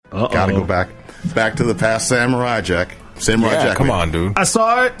Gotta go back to the past, Samurai Jack. Jack, come on, dude. I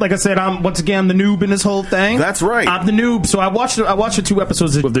saw it. Like I said, I'm once again the noob in this whole thing. That's right. I'm the noob. So I watched the 2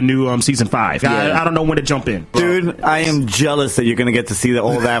 episodes of the new season 5. Yeah. I don't know when to jump in. Dude, I am jealous that you're going to get to see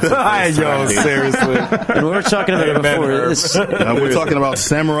all that. Yo, seriously. And we were talking about it before. We're talking about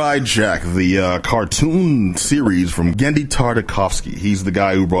Samurai Jack, the cartoon series from Genndy Tartakovsky. He's the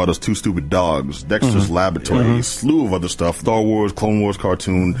guy who brought us Two Stupid Dogs, Dexter's Laboratory, a slew of other stuff, Star Wars, Clone Wars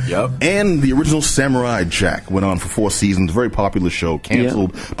cartoon, and the original Samurai Jack. Went on for 4 seasons. Very popular show.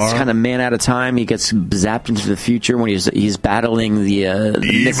 Canceled. It's kind of man out of time. He gets zapped into the future when he's battling the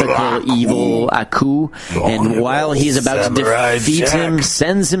mythical evil Aku, and while he's about to defeat him,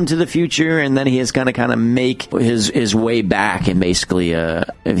 sends him to the future, and then he has kind of make his way back, and basically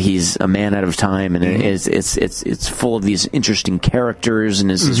he's a man out of time, and it's full of these interesting characters,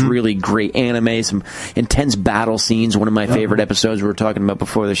 and it's this really great anime, some intense battle scenes. One of my favorite episodes we were talking about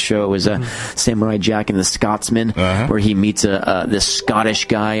before the show was Samurai Jack and the Scotsman, where he meets this Scottish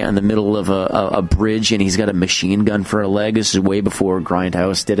guy in the middle of a bridge, and he's got a machine gun for a leg. This is way before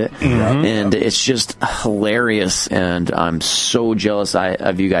Grindhouse did it, and it's just hilarious. And I'm so jealous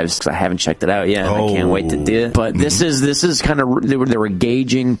of you guys because I haven't checked it out yet. And I can't wait to do it. But this is kind of they were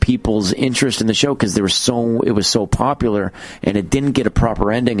gauging people's interest in the show because it was so popular, and it didn't get a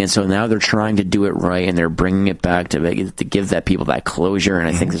proper ending, and so now they're trying to do it right, and they're bringing it back to give that people that closure. And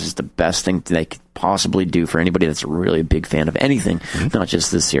I think this is the best thing they could possibly do for anybody that's really a big fan of anything, not just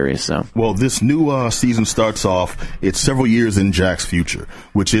this series. So, well, this new season starts off. It's several years in Jack's future,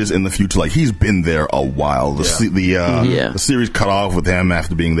 which is in the future. Like, he's been there a while. The series cut off with him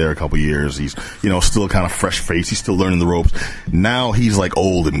after being there a couple years. He's still kind of fresh face. He's still learning the ropes. Now he's like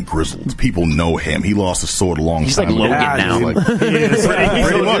old and grizzled. People know him. He lost his sword a long he's time like ago. Logan now.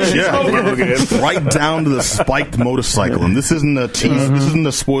 Pretty much, yeah. Right down to the spiked motorcycle. And this isn't a tease. This isn't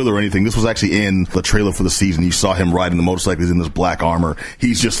a spoiler or anything. This was actually in the trailer for the season. You saw him riding the motorcycle. He's in this black armor.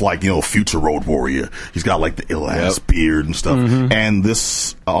 He's just like, future road warrior. He's got like the ill-ass beard and stuff. And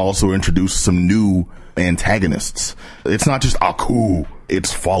this also introduced some new antagonists. It's not just Aku.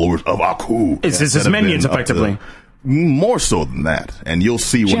 It's followers of Aku. It's his minions, effectively. More so than that. And you'll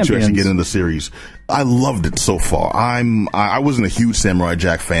see once you actually get into the series. I loved it so far. I wasn't a huge Samurai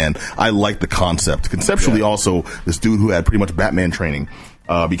Jack fan. I liked the concept. Conceptually also, this dude who had pretty much Batman training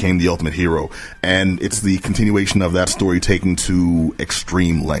became the ultimate hero. And it's the continuation of that story taken to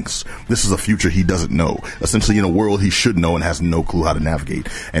extreme lengths. This is a future he doesn't know. Essentially in a world he should know and has no clue how to navigate.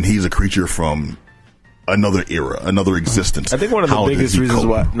 And he's a creature from another era, another existence. I think one of the biggest reasons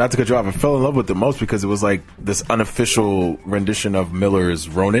why, not to cut you off, I fell in love with it most because it was like this unofficial rendition of Miller's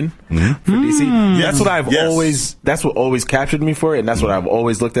Ronin for DC. That's what always captured me for it, and that's what I've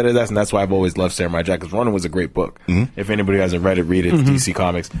always looked at it as, and that's why I've always loved Samurai Jack, because Ronin was a great book. If anybody hasn't read it, read it. It's DC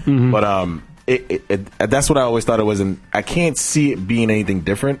Comics. But that's what I always thought it was, and I can't see it being anything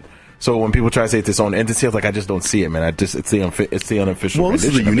different. So when people try to say it's its own entity, I just don't see it, man. It's the unofficial. Well, this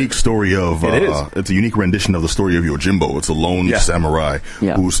is a unique story of. It's a unique rendition of the story of Yojimbo. It's a lone samurai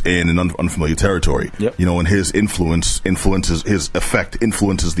who's in an unfamiliar territory. And his his effect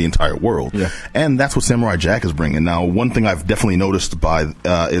influences the entire world. And that's what Samurai Jack is bringing. Now, one thing I've definitely noticed is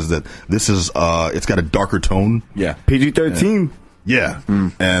that this is it's got a darker tone. PG-13. Yeah,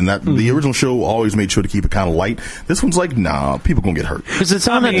 and that the original show always made sure to keep it kind of light. This one's like, nah, people gonna get hurt because it's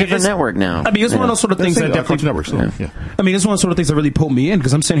on a different network now. It's one of those sort of things that definitely network. So, it's one of those sort of things that really pulled me in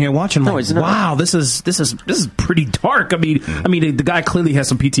because I'm sitting here watching. Wow, this is pretty dark. The guy clearly has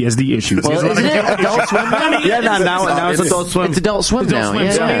some PTSD issues. Well, isn't it Adult Swim? Now it's Adult Swim. It's Adult Swim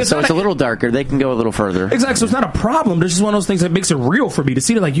now. So it's a little darker. They can go a little further. Exactly. So it's not a problem. There's just one of those things that makes it real for me to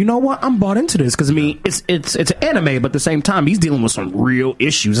see. Like, you know what? I'm bought into this because it's an anime, but at the same time, he's dealing with some real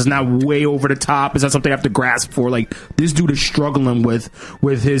issues. It's not way over the top. It's not something I have to grasp for. Like, this dude is struggling with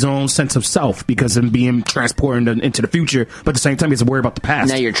his own sense of self because of being transported into the future, but at the same time he has to worry about the past.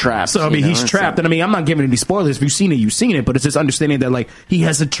 Now you're trapped. So he's trapped. And I'm not giving any spoilers. If you've seen it, you've seen it, but it's just understanding that like he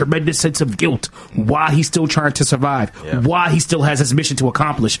has a tremendous sense of guilt while he's still trying to survive, while he still has his mission to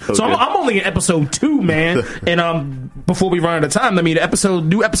accomplish. So I'm only in episode 2, man. And before we run out of time,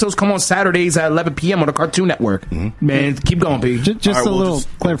 new episodes come on Saturdays at 11 p.m. on the Cartoon Network. Man, keep going, P. Just a little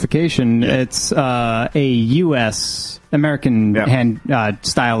clarification. It's a U.S. American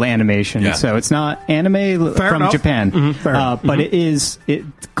style animation, so it's not anime from Japan. But it is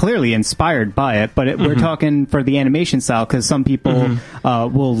clearly inspired by it. But we're talking for the animation style because some people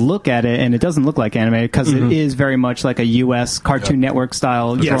will look at it and it doesn't look like anime because it is very much like a U.S. Cartoon Network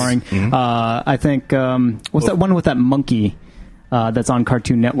style drawing. I think what's that one with that monkey? That's on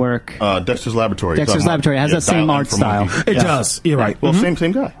Cartoon Network. Dexter's Laboratory. Dexter's Laboratory has that same art style. It does. You're right. Well, same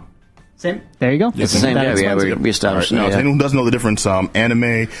guy. Same. There you go. It's the same. Yeah, we established. Right. Anyone who doesn't know the difference,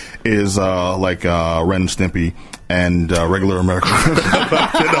 anime is like Ren and Stimpy and regular American.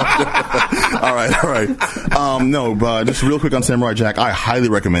 All right. No, but just real quick on Samurai Jack, I highly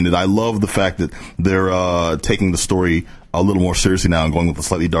recommend it. I love the fact that they're taking the story a little more seriously now and going with a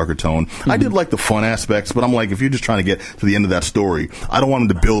slightly darker tone. I did like the fun aspects, but I'm like, if you're just trying to get to the end of that story, I don't want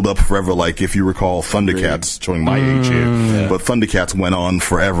them to build up forever. Like if you recall Thundercats, showing my age here, but Thundercats went on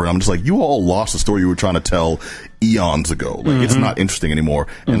forever. And I'm just like, you all lost the story you were trying to tell eons ago. Like it's not interesting anymore.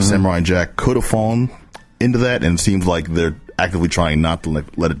 And Samurai Jack could have fallen into that, and it seems like they're actively trying not to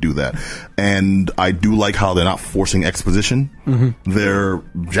let it do that. And I do like how they're not forcing exposition.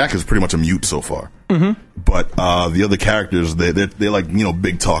 Jack is pretty much a mute so far. But the other characters, they're like,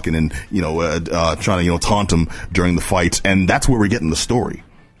 big talking and, trying to, taunt him during the fights. And that's where we're getting the story.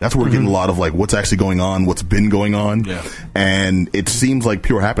 That's where we're getting a lot of like what's actually going on, what's been going on. Yeah. And it seems like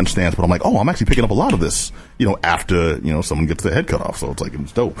pure happenstance, but I'm like, I'm actually picking up a lot of this, after, someone gets their head cut off. So it's like,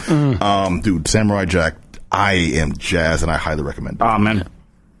 it's dope. Dude, Samurai Jack, I am jazzed and I highly recommend it. Oh, man.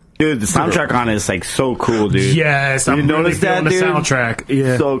 Dude, the soundtrack on it is like so cool, dude. Yes, I'm really feeling the soundtrack.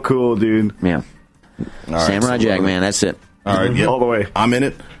 Yeah. So cool, dude. Yeah. Right, Samurai Jack, man, that's it. All right, all the way. I'm in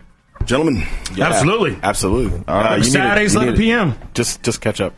it. Gentlemen. Yeah. Absolutely. Absolutely. Saturdays, 11 p.m. Just catch up.